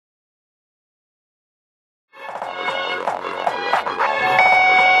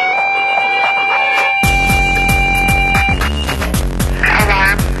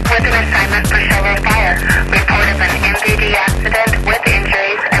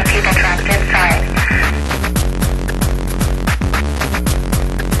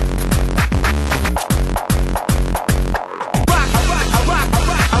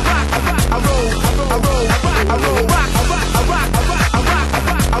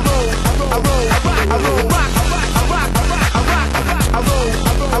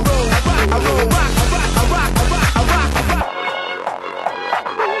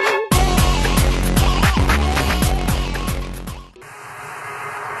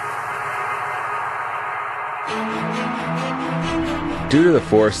Due to the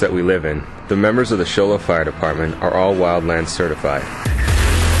forest that we live in, the members of the Show Low Fire Department are all wildland certified.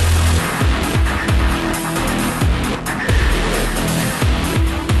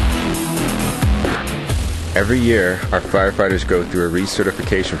 Every year, our firefighters go through a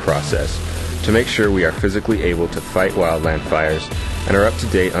recertification process to make sure we are physically able to fight wildland fires and are up to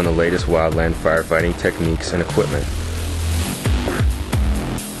date on the latest wildland firefighting techniques and equipment.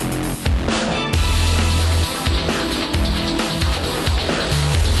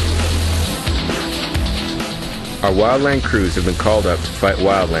 Our wildland crews have been called up to fight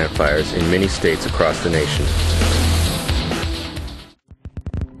wildland fires in many states across the nation.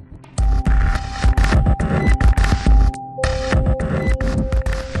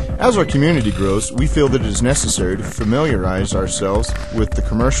 As our community grows, we feel that it is necessary to familiarize ourselves with the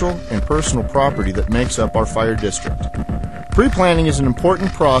commercial and personal property that makes up our fire district. Pre-planning is an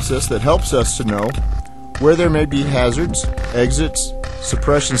important process that helps us to know where there may be hazards, exits,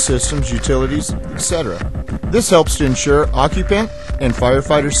 suppression systems, utilities, etc. This helps to ensure occupant and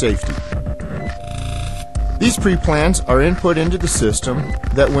firefighter safety. These pre-plans are input into the system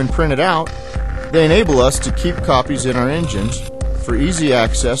that, when printed out, they enable us to keep copies in our engines for easy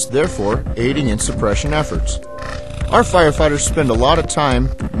access, therefore aiding in suppression efforts. Our firefighters spend a lot of time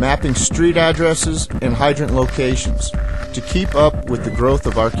mapping street addresses and hydrant locations to keep up with the growth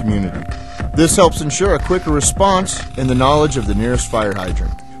of our community. This helps ensure a quicker response and the knowledge of the nearest fire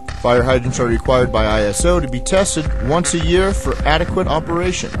hydrant. Fire hydrants are required by ISO to be tested once a year for adequate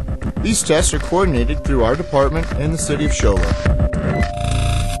operation. These tests are coordinated through our department and the City of Show Low.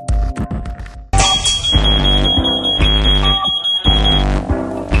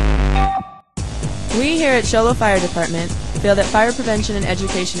 We here at Show Low Fire Department feel that fire prevention and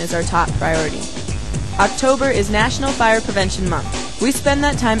education is our top priority. October is National Fire Prevention Month. We spend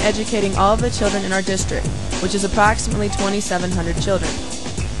that time educating all of the children in our district, which is approximately 2,700 children.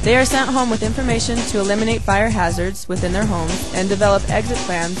 They are sent home with information to eliminate fire hazards within their homes and develop exit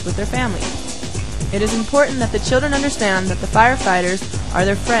plans with their families. It is important that the children understand that the firefighters are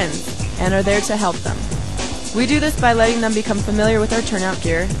their friends and are there to help them. We do this by letting them become familiar with our turnout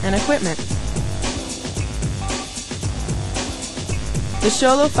gear and equipment. The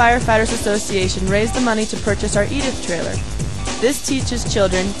Show Low Firefighters Association raised the money to purchase our Edith trailer. This teaches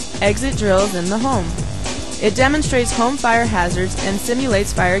children exit drills in the home. It demonstrates home fire hazards and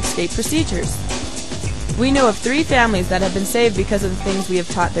simulates fire escape procedures. We know of 3 families that have been saved because of the things we have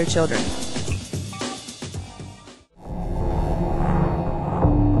taught their children.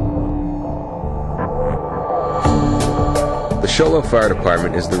 The Show Low Fire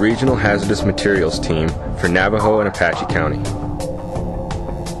Department is the regional hazardous materials team for Navajo and Apache County.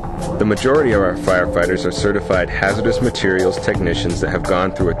 The majority of our firefighters are certified hazardous materials technicians that have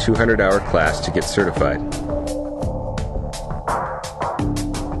gone through a 200-hour class to get certified.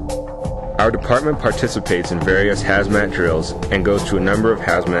 Our department participates in various hazmat drills and goes to a number of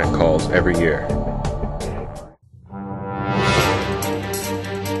hazmat calls every year.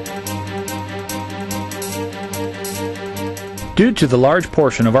 Due to the large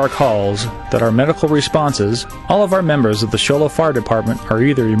portion of our calls that are medical responses, all of our members of the Show Low Fire Department are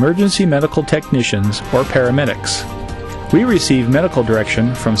either emergency medical technicians or paramedics. We receive medical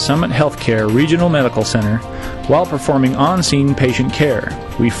direction from Summit Healthcare Regional Medical Center while performing on-scene patient care.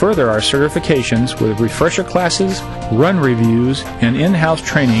 We further our certifications with refresher classes, run reviews, and in-house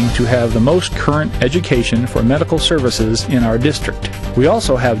training to have the most current education for medical services in our district. We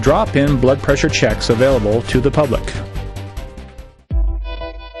also have drop-in blood pressure checks available to the public.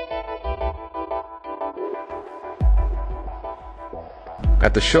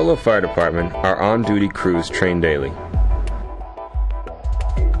 At the Show Low Fire Department, our on-duty crews train daily.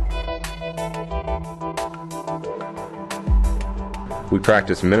 We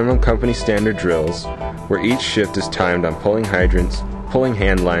practice minimum company standard drills, where each shift is timed on pulling hydrants, pulling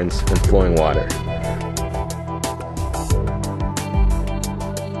hand lines, and flowing water.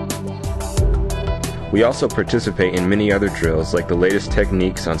 We also participate in many other drills like the latest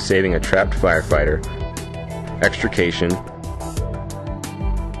techniques on saving a trapped firefighter, extrication,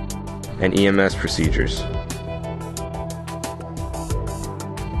 and EMS procedures.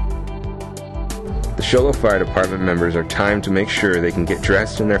 The Show Low Fire Department members are timed to make sure they can get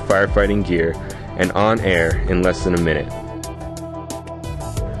dressed in their firefighting gear and on air in less than a minute.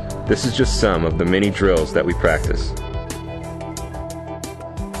 This is just some of the many drills that we practice.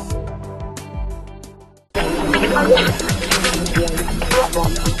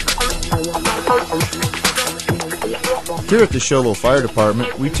 Here at the Show Low Fire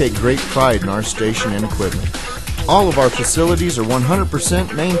Department, we take great pride in our station and equipment. All of our facilities are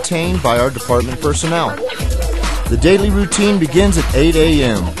 100% maintained by our department personnel. The daily routine begins at 8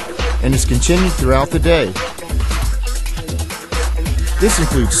 a.m. and is continued throughout the day. This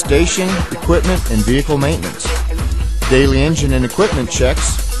includes station, equipment, and vehicle maintenance. Daily engine and equipment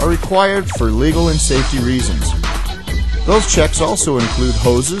checks are required for legal and safety reasons. Those checks also include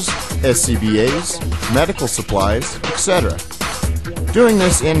hoses, SCBAs, medical supplies, etc. Doing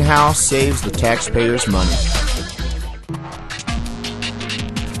this in-house saves the taxpayers money.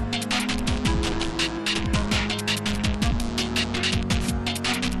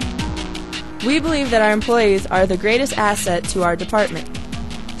 We believe that our employees are the greatest asset to our department.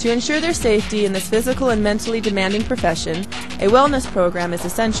 To ensure their safety in this physical and mentally demanding profession, a wellness program is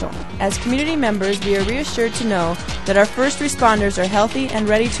essential. As community members, we are reassured to know that our first responders are healthy and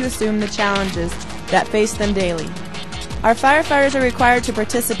ready to assume the challenges that face them daily. Our firefighters are required to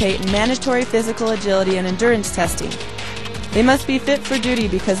participate in mandatory physical agility and endurance testing. They must be fit for duty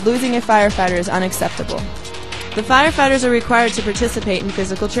because losing a firefighter is unacceptable. The firefighters are required to participate in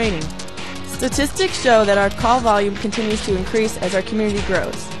physical training. Statistics show that our call volume continues to increase as our community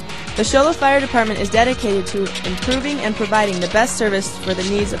grows. The Show Low Fire Department is dedicated to improving and providing the best service for the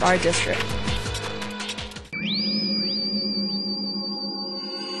needs of our district.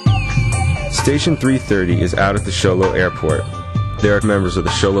 Station 330 is out at the Show Low Airport. There are members of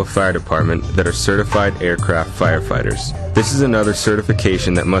the Show Low Fire Department that are certified aircraft firefighters. This is another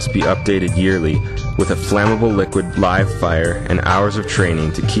certification that must be updated yearly with a flammable liquid live fire and hours of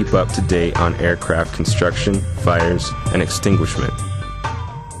training to keep up to date on aircraft construction, fires, and extinguishment.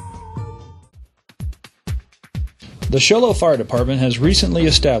 The Show Low Fire Department has recently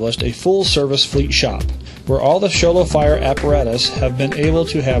established a full-service fleet shop where all the Show Low Fire apparatus have been able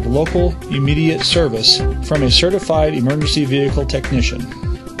to have local, immediate service from a certified emergency vehicle technician.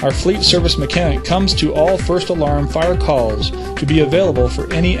 Our fleet service mechanic comes to all first alarm fire calls to be available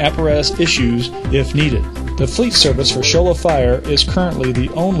for any apparatus issues if needed. The fleet service for Show Low Fire is currently the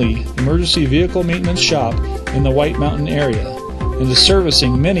only emergency vehicle maintenance shop in the White Mountain area and is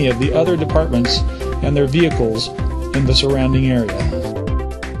servicing many of the other departments and their vehicles in the surrounding area.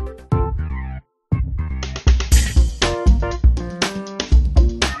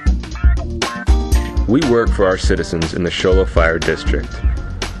 We work for our citizens in the Show Low Fire District.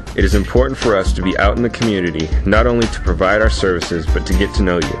 It is important for us to be out in the community, not only to provide our services, but to get to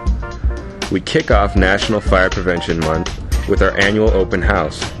know you. We kick off National Fire Prevention Month with our annual open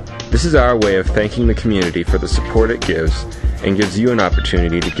house. This is our way of thanking the community for the support it gives and gives you an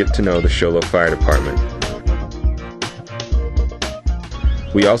opportunity to get to know the Show Low Fire Department.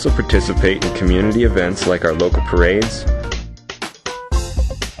 We also participate in community events like our local parades,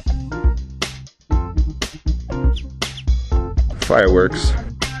 fireworks,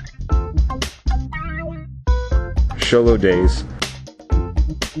 Show Low Days,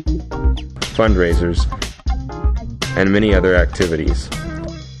 fundraisers, and many other activities.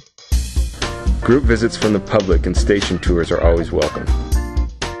 Group visits from the public and station tours are always welcome.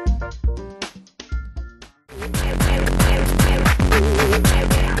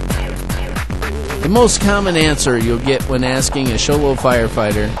 The most common answer you'll get when asking a Show Low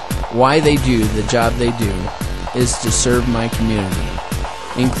firefighter why they do the job they do is to serve my community.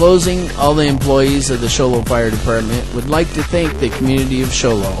 In closing, all the employees of the Show Low Fire Department would like to thank the community of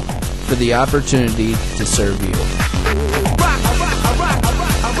Show Low for the opportunity to serve you.